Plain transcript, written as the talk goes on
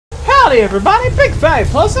Howdy everybody,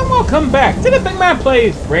 BygPhattyPlus, and welcome back to the Big Man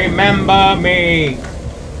Plays Remember Me.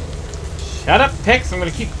 Shut up, Tex, I'm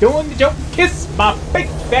gonna keep doing the joke. Kiss my big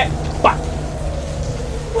fat butt.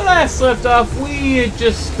 When last left off, we had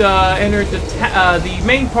just entered the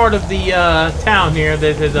main part of the town here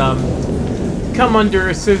that had come under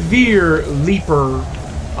a severe leaper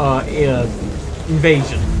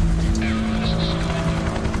invasion.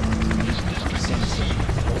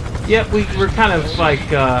 Yep, we're kind of like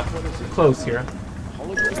close here.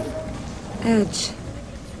 Edge.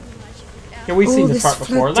 Yeah, we've seen this part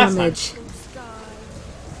before. Last time.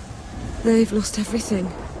 They've lost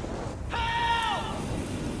everything.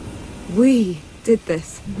 We did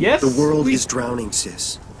this. Yes. The world is drowning,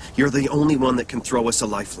 sis. You're the only one that can throw us a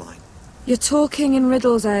lifeline. You're talking in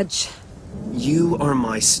riddles, Edge. You are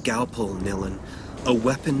my scalpel, Nilin. A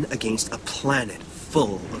weapon against a planet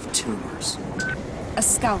full of tumors. A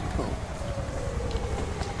scalpel.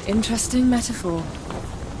 Interesting metaphor.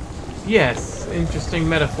 Yes, interesting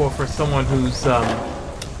metaphor for someone who's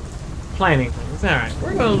planning things. Alright,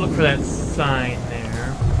 we're gonna look for that sign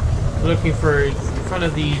there. We're looking for it's in front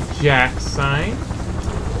of the Jack sign.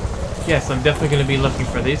 Yes, I'm definitely gonna be looking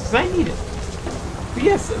for these because I need it. But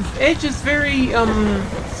yes, Edge is very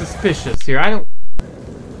suspicious here. I don't.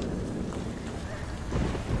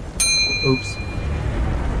 Oops.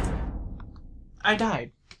 I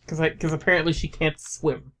died because apparently she can't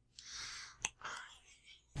swim.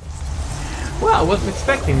 Well, I wasn't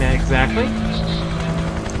expecting that exactly.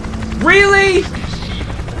 Really?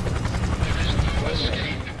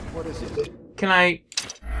 Can I?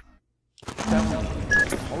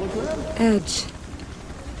 Edge.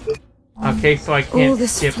 Okay, so I can't All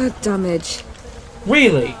this skip. flood damage.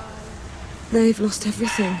 Really? They've lost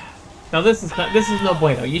everything. Now this is no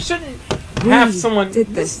bueno. You shouldn't have someone.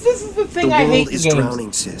 This is the thing I hate in games.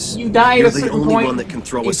 Drowning, sis. You die at a certain You're the only point. one that can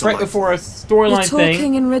throw It's us right a before a lifeline. storyline thing,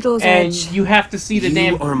 talking in riddles, and Edge. you have to see the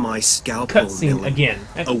damn You are my scalpel, cutscene Nilin. again.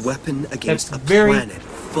 A weapon against a very, planet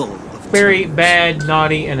full of very tumors. bad,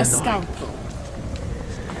 naughty, and A annoying. scalpel.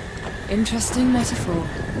 Interesting metaphor.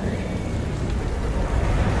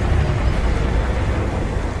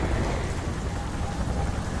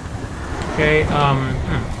 Okay,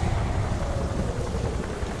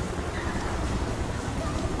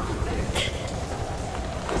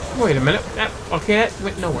 Wait a minute. Okay, that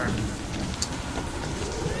went nowhere.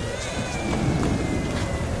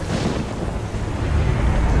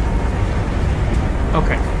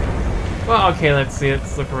 Okay. Well, okay, let's see.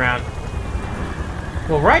 Let's look around.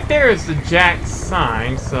 Well, right there is the Jack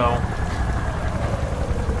sign, so...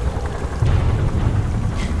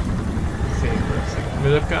 Let's see for a second. Let me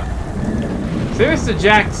look up. So there's the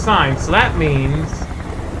Jack sign, so that means...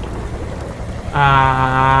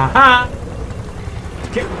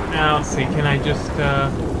 Now, let's see, can I just,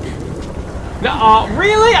 No,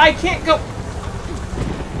 really? I can't go...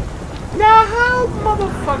 Now, how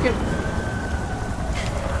motherfucking...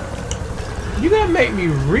 You gonna make me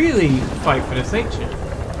really fight for this, ain't you?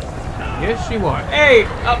 Yes, you are. Hey,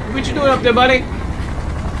 what you doing up there, buddy?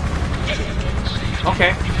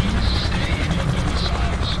 Okay.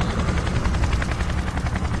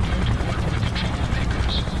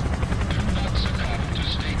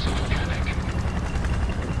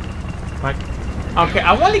 What? Okay,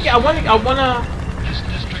 I wanna...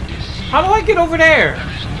 How do I get over there?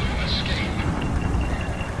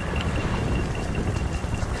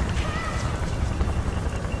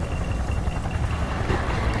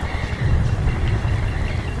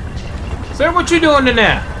 Sir, what you doing in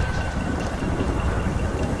there?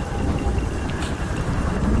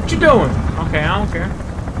 What you doing? Okay, I don't care.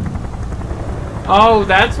 Oh,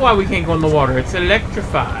 that's why we can't go in the water. It's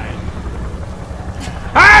electrified.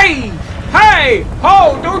 Hey! Hey!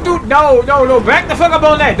 Ho! Don't do... No, no, no. Back the fuck up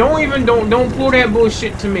on that. Don't pull that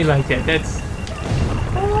bullshit to me like that. That's...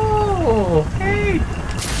 Oh, hey.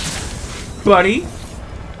 Buddy.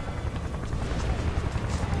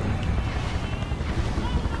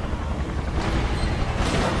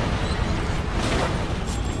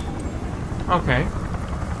 Okay.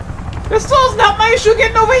 This still not my issue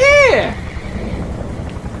getting over here!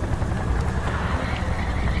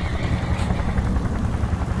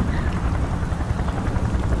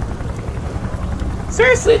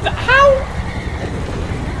 Seriously, how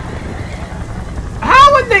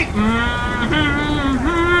would they...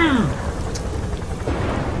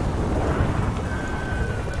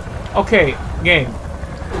 Okay, game.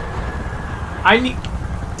 I need...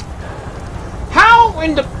 How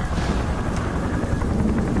in the...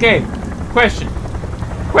 Okay, question.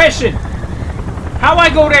 How I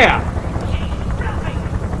go there?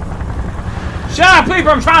 Shut up, please,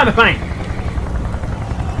 I'm trying to think.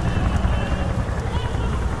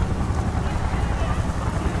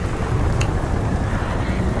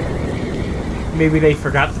 Maybe they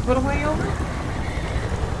forgot to put away over?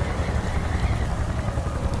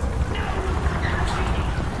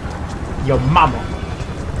 Your mama.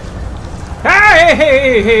 Hey,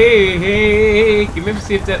 hey, hey, hey. Can you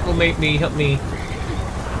see if that will make me help me?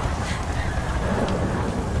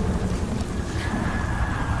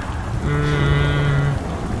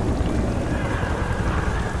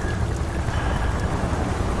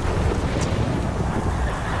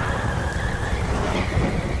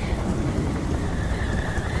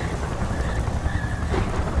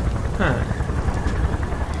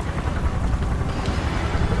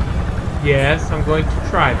 Yes, I'm going to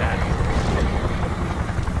try that.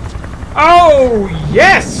 Oh,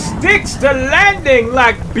 yes! Sticks to landing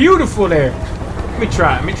like beautiful there. Let me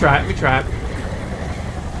try it, let me try it, let me try it.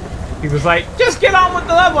 He was like, just get on with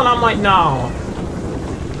the level, and I'm like, no.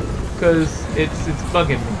 Because it's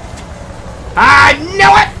bugging me. I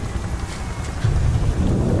know it!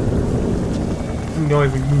 You don't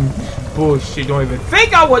even bullshit, don't even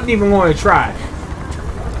think I wasn't even going to try.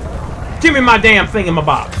 Give me my damn thing in my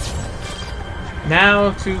box.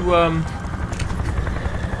 Now to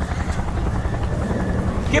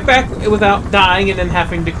get back without dying and then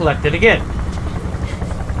having to collect it again.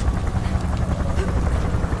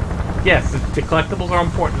 Yes, the collectibles are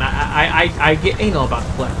important. I get anal about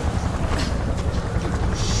the collectibles.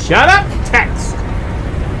 Shut up, text!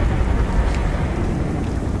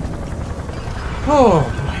 Oh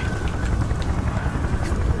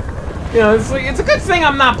boy. You know, it's a good thing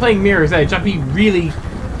I'm not playing Mirror's Edge. I'd be really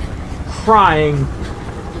crying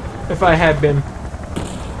if I had been.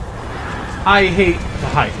 I hate the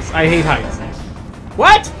heights. I hate heights.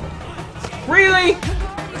 What? Really?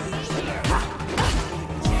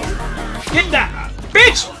 Get that,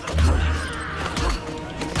 bitch!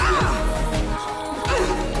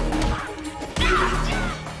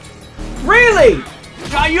 Really?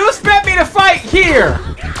 You expect me to fight here?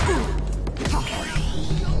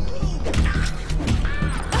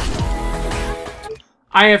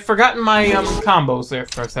 I have forgotten my combos there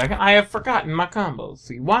for a second. I have forgotten my combos.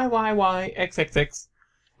 See, Y, X, X, X,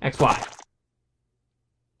 X, Y.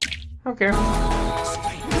 Okay.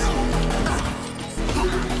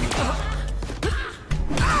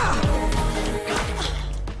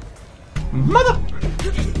 Mother.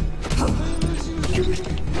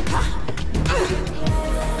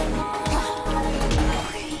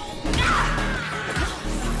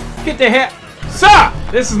 Get the hell, sir!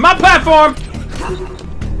 This is my platform.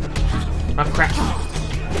 Oh crap.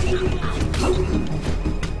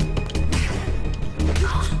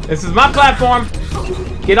 This is my platform.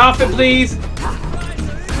 Get off it, please.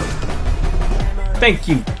 Thank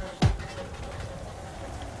you.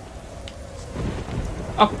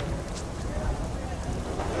 Oh.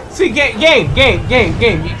 See, game.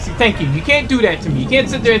 See, thank you. You can't do that to me. You can't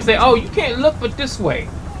sit there and say, oh, you can't look but this way.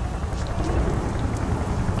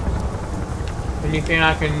 Anything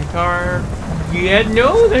I can carve? Yeah,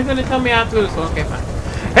 no, they're gonna tell me how to do this. Okay, fine.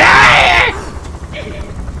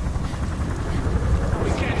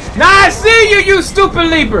 Now I see you, you stupid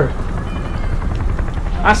leaper.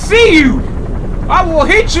 I see you. I will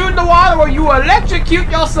hit you in the water where you electrocute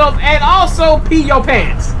yourself and also pee your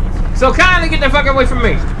pants. So kindly get the fuck away from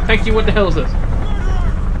me. Thank you. What the hell is this?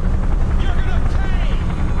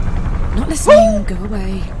 Not listening. Go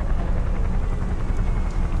away.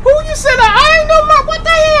 Who you said I ain't no more? What the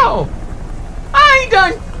hell? I ain't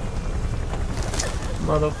done.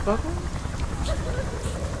 Motherfucker.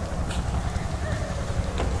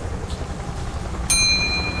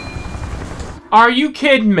 Are you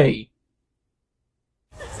kidding me?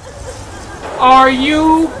 Are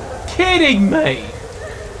you kidding me?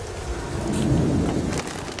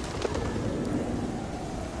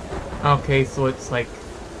 Okay, so it's like...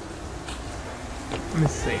 Let me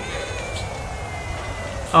see.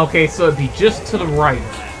 Okay, so it'd be just to the right.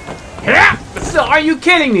 Yeah! But still, are you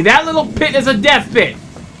kidding me? That little pit is a death pit.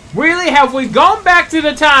 Really? Have we gone back to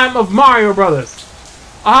the time of Mario Brothers?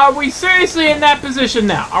 Are we seriously in that position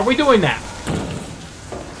now? Are we doing that?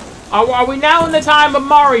 Are we now in the time of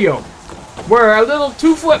Mario? Where a little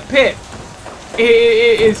 2-foot pit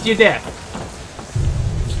is your death?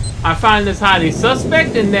 I find this highly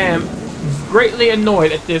suspect and am greatly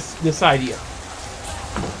annoyed at this idea.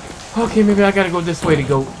 Okay, maybe I gotta go this way to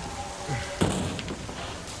go.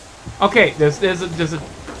 Okay, there's a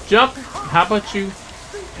jump. How about you?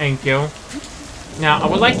 Thank you. Now I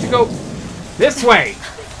would like to go this way.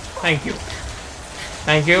 Thank you.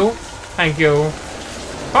 Thank you. Thank you.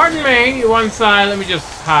 Pardon me, one side. Let me just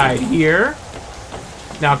hide here.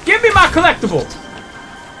 Now give me my collectible.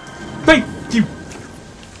 Thank you.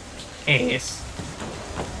 Ass.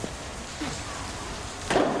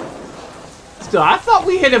 still. I thought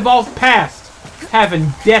we had evolved past having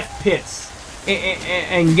death pits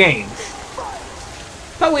in games.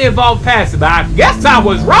 I thought we evolved past it, but I guess I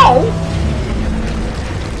was wrong.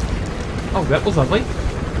 Oh, that was ugly.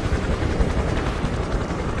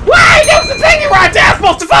 Why? That was the thing right there I'm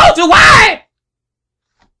supposed to fall to. Why?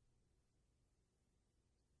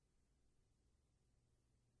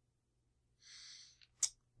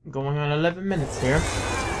 Going on 11 minutes here.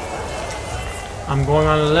 I'm going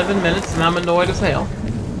on 11 minutes and I'm annoyed as hell.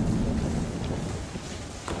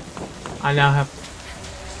 I now have...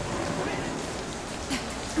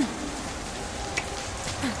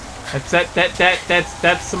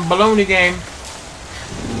 That's some baloney game.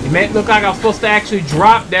 It may look like I was supposed to actually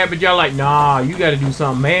drop there, but y'all like, nah, you gotta do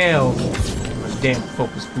something else. Damn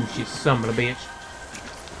focus boost, you son of a bitch.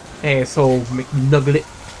 Asshole McNugget.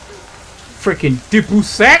 Freaking dipple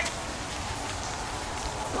sack.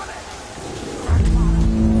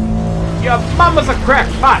 Your mama's a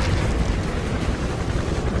crackpot.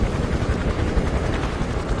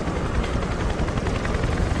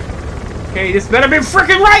 Okay, this better be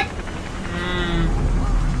freaking right.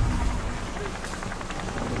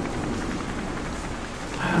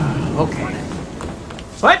 Okay.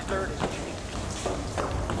 What?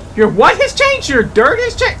 Your what has changed? Your dirt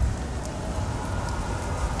has changed?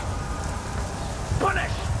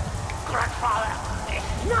 Punish! Grandfather!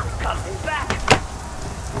 It's not coming back!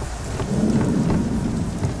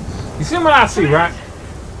 You see what I see, right?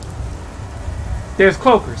 There's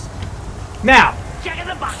cloakers. Now, Check in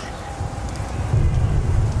the box!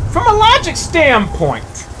 from a logic standpoint,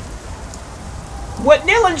 what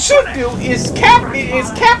Nilin should do is cap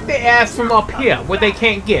the ass from up here, where they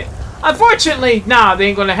can't get. Unfortunately, nah, they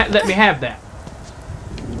ain't gonna let me have that.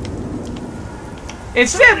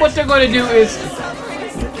 Instead, what they're gonna do is...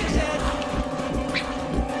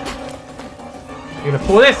 You're gonna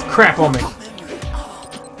pull this crap on me.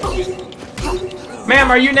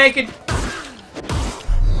 Ma'am, are you naked?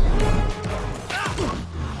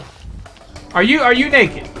 Are you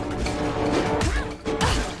naked?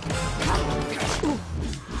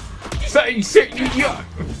 So,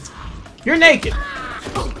 you're naked.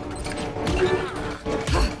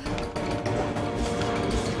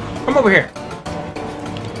 Come over here.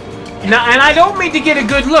 Now, and I don't mean to get a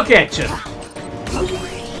good look at you.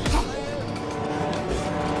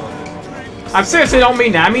 I seriously don't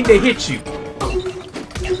mean that. I mean to hit you.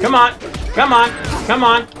 Come on. Come on. Come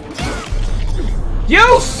on.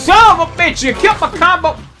 You son of a bitch! You killed my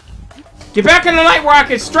combo! Get back in the light where I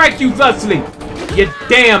can strike you thusly! You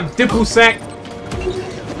damn dipple sack!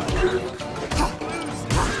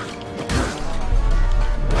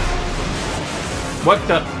 What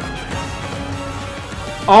the?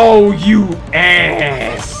 Oh, you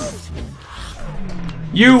ass!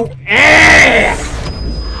 You ass!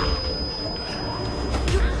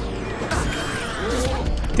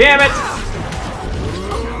 Damn it!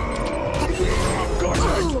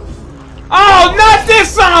 Oh, not this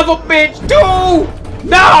son of a bitch, dude!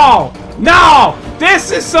 No! No!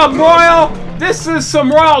 This is some royal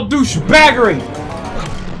douchebaggery!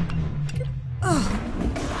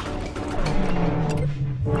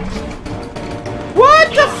 What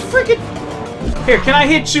the freaking... Here, can I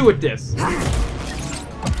hit you with this?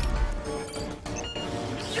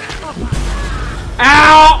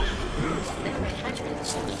 Ow!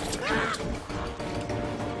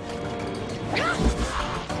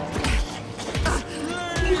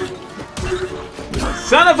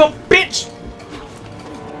 Son of a bitch!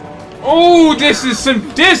 Oh, this is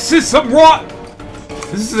some raw.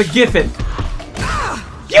 This is a giffin.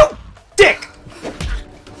 You dick!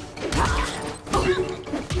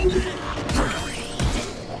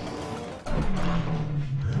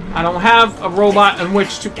 I don't have a robot in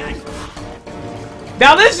which to.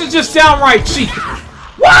 Now this is just downright cheap.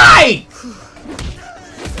 Why?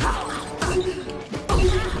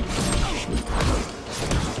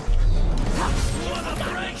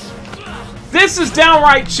 This is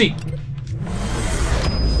downright cheap.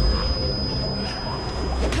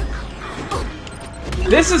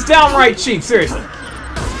 This is downright cheap, seriously.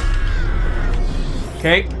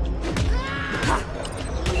 Okay.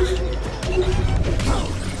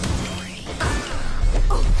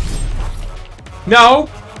 No.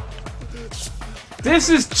 This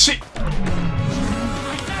is cheap.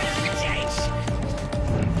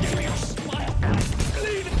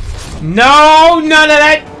 No, none of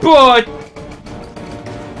that butt.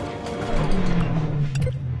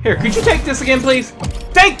 Here, could you take this again, please?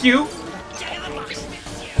 Thank you!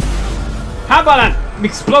 How about an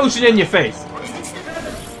explosion in your face?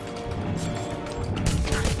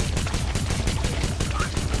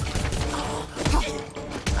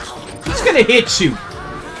 Just gonna hit you,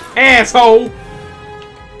 asshole.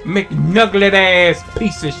 McNuglet ass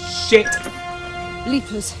piece of shit.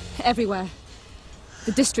 Leapers everywhere.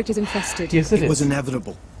 The district is infested. Yes, it is. It was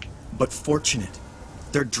inevitable, but fortunate.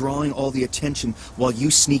 They're drawing all the attention while you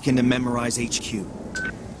sneak in to memorize HQ.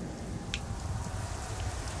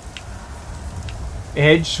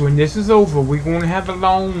 Edge, when this is over, we're gonna have a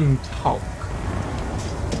long talk.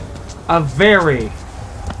 A very,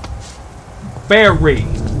 very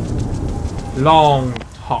long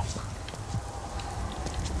talk.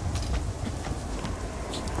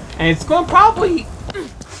 And it's gonna probably...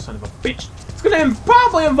 Son of a bitch. It's gonna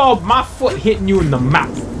probably involve my foot hitting you in the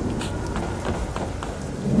mouth.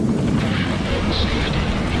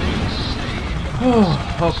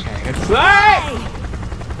 Oh, okay. It's like...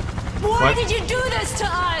 Why did you do this to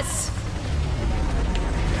us?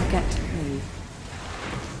 Forget me.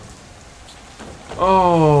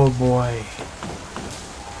 Oh boy.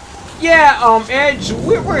 Yeah, Edge,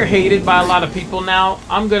 we're hated by a lot of people now.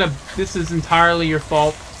 This is entirely your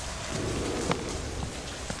fault.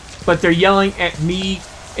 But they're yelling at me,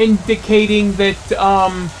 indicating that,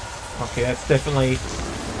 okay, that's definitely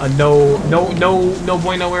a no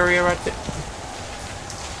bueno area right there.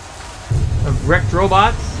 Of wrecked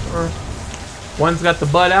robots, or one's got the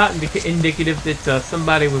butt out, indicative that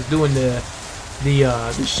somebody was doing the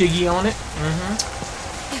shiggy on it.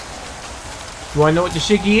 You want to know what the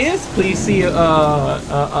shiggy is? Please see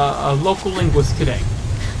a local linguist today.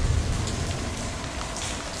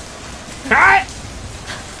 Cut!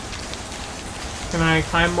 Can I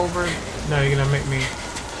climb over? No, you're gonna make me.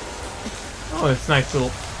 Oh, it's nice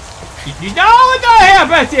little. You know what the hell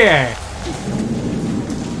back there?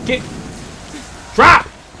 Get. Drop!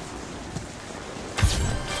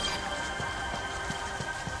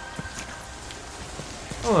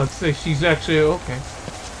 Oh, let's see. She's actually okay.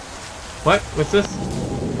 What? What's this?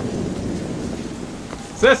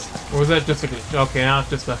 What's this? Or was that just a glitch? Okay, now it's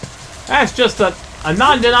just a... That's just a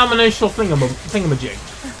non-denominational thingamajig.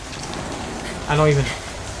 I don't even...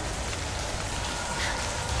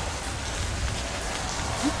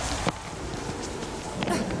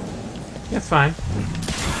 That's fine.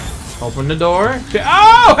 Open the door.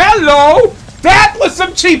 Oh, hello! That was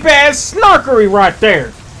some cheap-ass snarkery right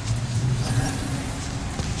there!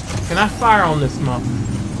 Can I fire on this month?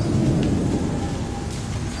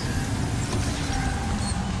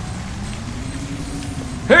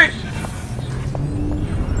 Hey!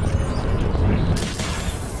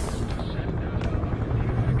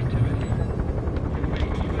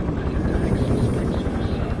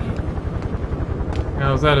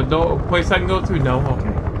 Now, is that a place I can go through? No? Okay.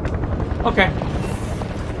 Okay.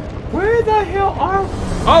 Where the hell are...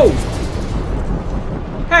 Oh!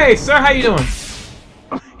 Hey, sir, how you doing?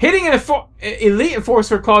 Hitting an elite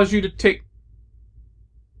enforcer caused you to take...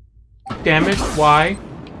 damage? Why?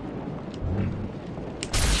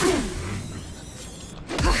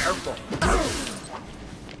 Careful.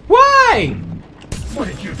 Why? What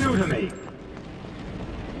did you do to me?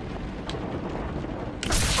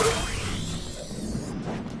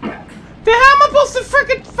 Then how am I supposed to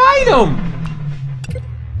frickin' fight him?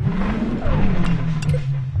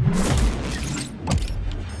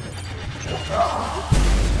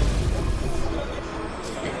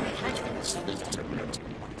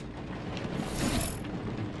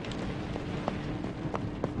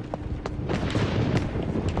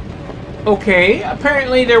 Okay,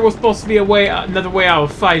 apparently there was supposed to be another way out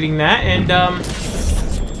of fighting that, and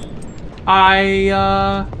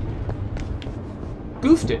I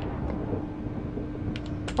goofed it.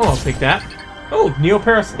 Oh, I'll take that. Oh,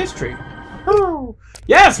 Neo-Paris history. Oh.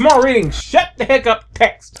 Yes, more reading. Shut the heck up,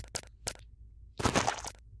 text.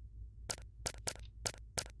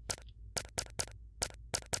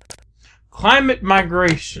 Climate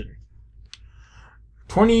migration.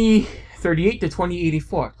 2038 to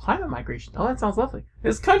 2084. Climate migration. Oh, that sounds lovely.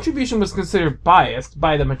 This contribution was considered biased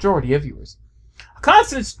by the majority of viewers. A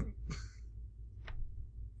constant...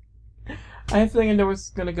 I have a feeling I know where it's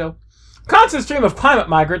gonna go. Constant stream of climate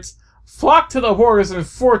migrants flock to the borders and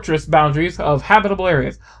fortress boundaries of habitable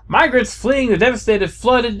areas. Migrants fleeing the devastated,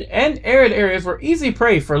 flooded, and arid areas were easy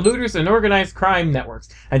prey for looters and organized crime networks.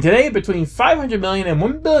 And today, between 500 million and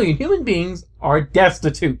 1 billion human beings are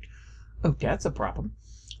destitute. Oh, that's a problem.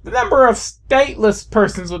 The number of stateless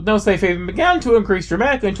persons with no safe haven began to increase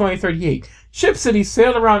dramatically in 2038. Ship cities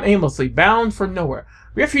sailed around aimlessly, bound for nowhere.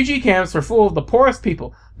 Refugee camps were full of the poorest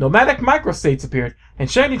people. Nomadic microstates appeared, and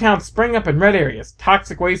shantytowns sprang up in red areas,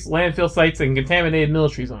 toxic waste, landfill sites, and contaminated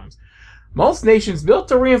military zones. Most nations built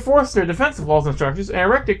to reinforce their defensive walls and structures and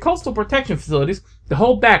erected coastal protection facilities to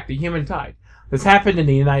hold back the human tide. This happened in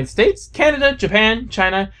the United States, Canada, Japan,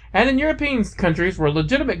 China, and in European countries where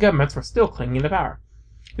legitimate governments were still clinging to power.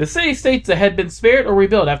 The city-states that had been spared or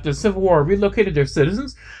rebuilt after the Civil War relocated their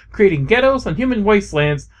citizens, creating ghettos and human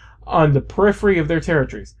wastelands on the periphery of their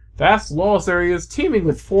territories. Vast, lawless areas teeming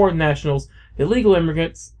with foreign nationals, illegal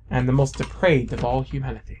immigrants, and the most depraved of all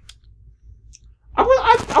humanity. I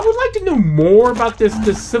would like to know more about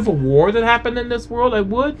this Civil War that happened in this world. I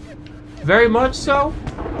would. Very much so.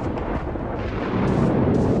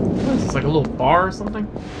 What is this, like a little bar or something?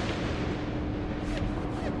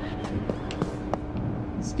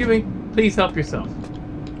 Excuse me. Please help yourself.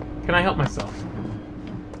 Can I help myself?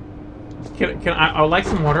 Can I would like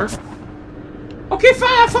some water. Okay,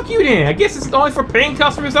 fine. Fuck you then. I guess it's only for paying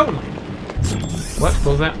customers only. What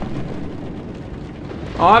was that?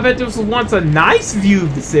 Oh, I bet this was once a nice view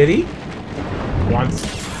of the city. Once.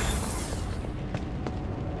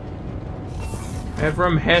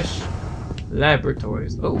 Evram Hesh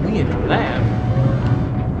Laboratories. Oh, we in a lab.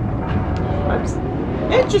 That's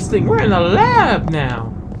interesting. We're in a lab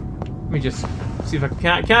now. Let me just see if I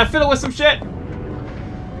can I fill it with some shit?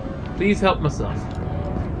 Please help myself.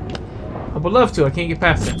 I would love to. I can't get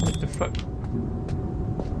past it. What the fuck?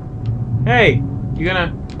 Hey, you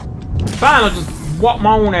gonna? Fine. I'll just walk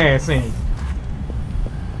my own ass in.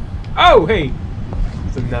 Oh, hey.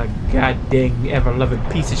 It's another goddamn ever-loving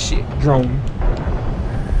piece of shit drone.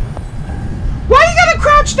 Why you gotta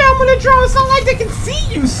crouch down with a drone? It's not like they can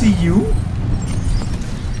see you.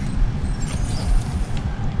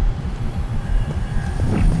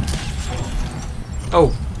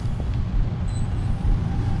 Oh.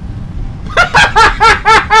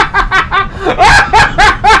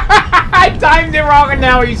 I timed it wrong and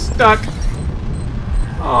now he's stuck.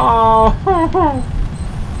 Oh.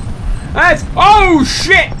 That's... Oh,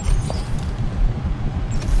 shit!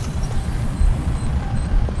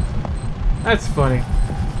 That's funny.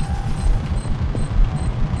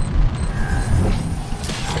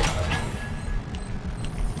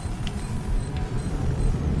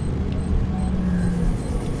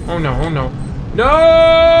 Oh no, oh no.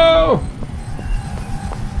 No!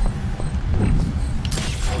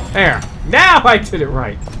 There. Now I did it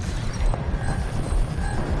right.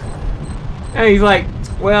 And he's like,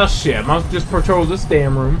 well, shit, I'll just patrol this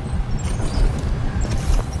damn room.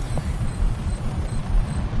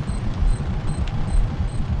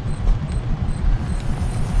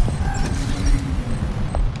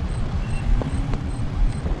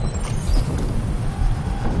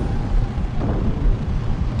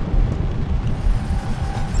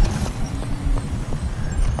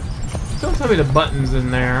 Don't tell me the button's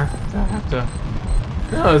in there. I have to...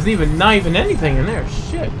 No, there's not even anything in there.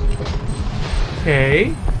 Shit.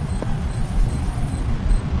 Okay.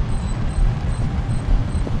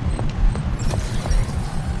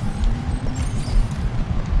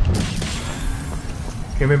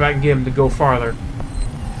 Okay, maybe I can get him to go farther.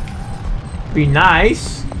 Be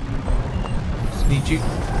nice. Just need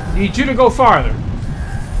you to go farther.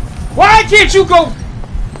 Why can't you go?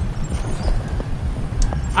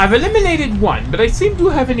 I've eliminated one, but I seem to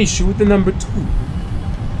have an issue with the number 2.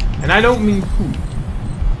 And I don't mean who.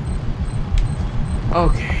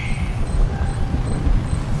 Okay.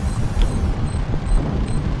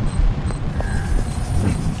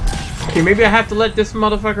 Okay, maybe I have to let this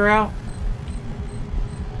motherfucker out.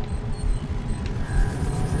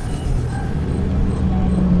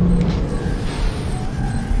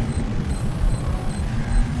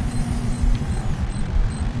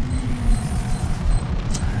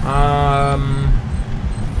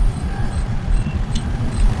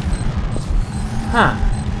 Huh.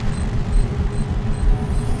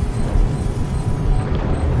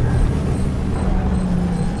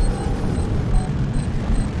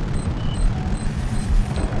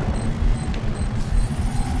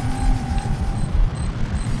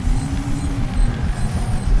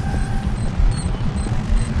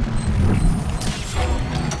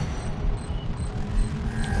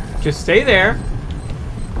 Just stay there.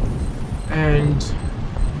 And...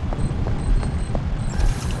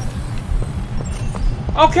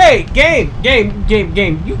 Okay, game.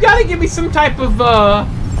 You gotta give me some type of, a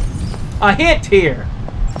hint here.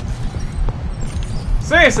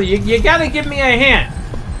 Seriously, you gotta give me a hint.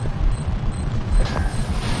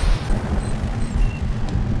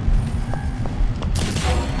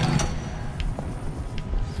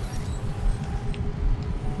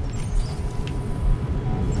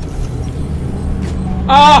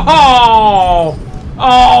 Oh!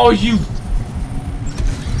 Oh, you...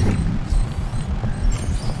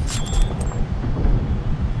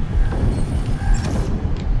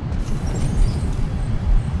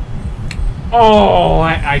 Oh,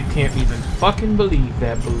 I can't even fucking believe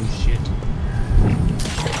that bullshit.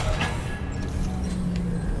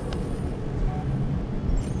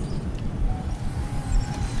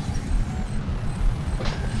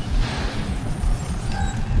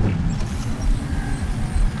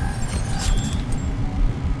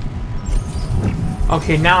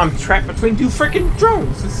 Okay, now I'm trapped between two freaking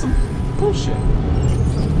drones. This is some bullshit.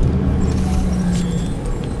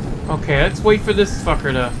 Okay, let's wait for this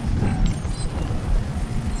fucker to...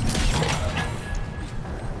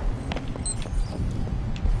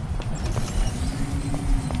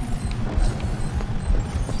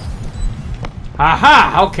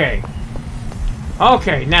 Aha! Okay.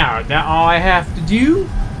 Okay, now all I have to do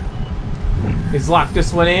is lock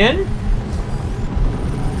this one in.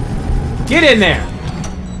 Get in there!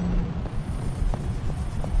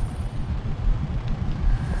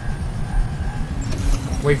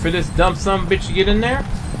 Wait for this dumb son of a bitch to get in there.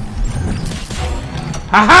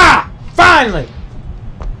 Haha! Finally!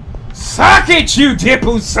 Suck it, you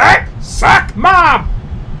dipple suck! Suck mob!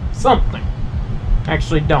 Something.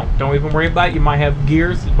 Actually, don't even worry about it. You might have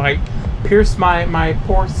gears. It might pierce my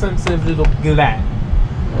poor sensitive little gland.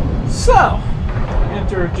 So,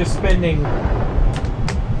 after just spending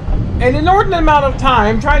an inordinate amount of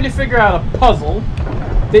time trying to figure out a puzzle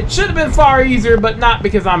that should have been far easier, but not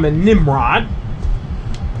because I'm a Nimrod,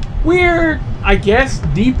 we're, I guess,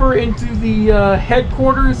 deeper into the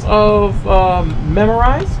headquarters of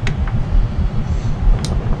Memorize.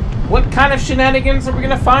 What kind of shenanigans are we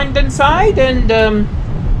going to find inside? And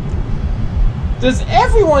does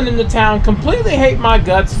everyone in the town completely hate my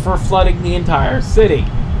guts for flooding the entire city?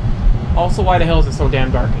 Also, why the hell is it so damn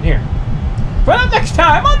dark in here? For the next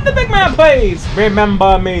time on the Big Man Plays,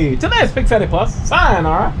 remember me. Today's BygPhattyPlus,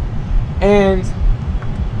 sayonara. And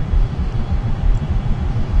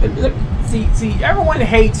see, everyone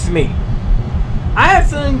hates me. I have a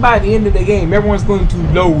feeling by the end of the game, everyone's going to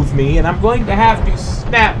loathe me, and I'm going to have to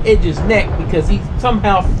snap Edge's neck because he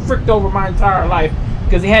somehow fricked over my entire life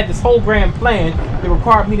because he had this whole grand plan that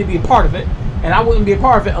required me to be a part of it, and I wouldn't be a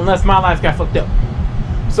part of it unless my life got fucked up.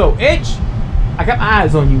 So, Edge, I got my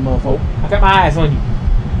eyes on you, motherfucker. I got my eyes on you.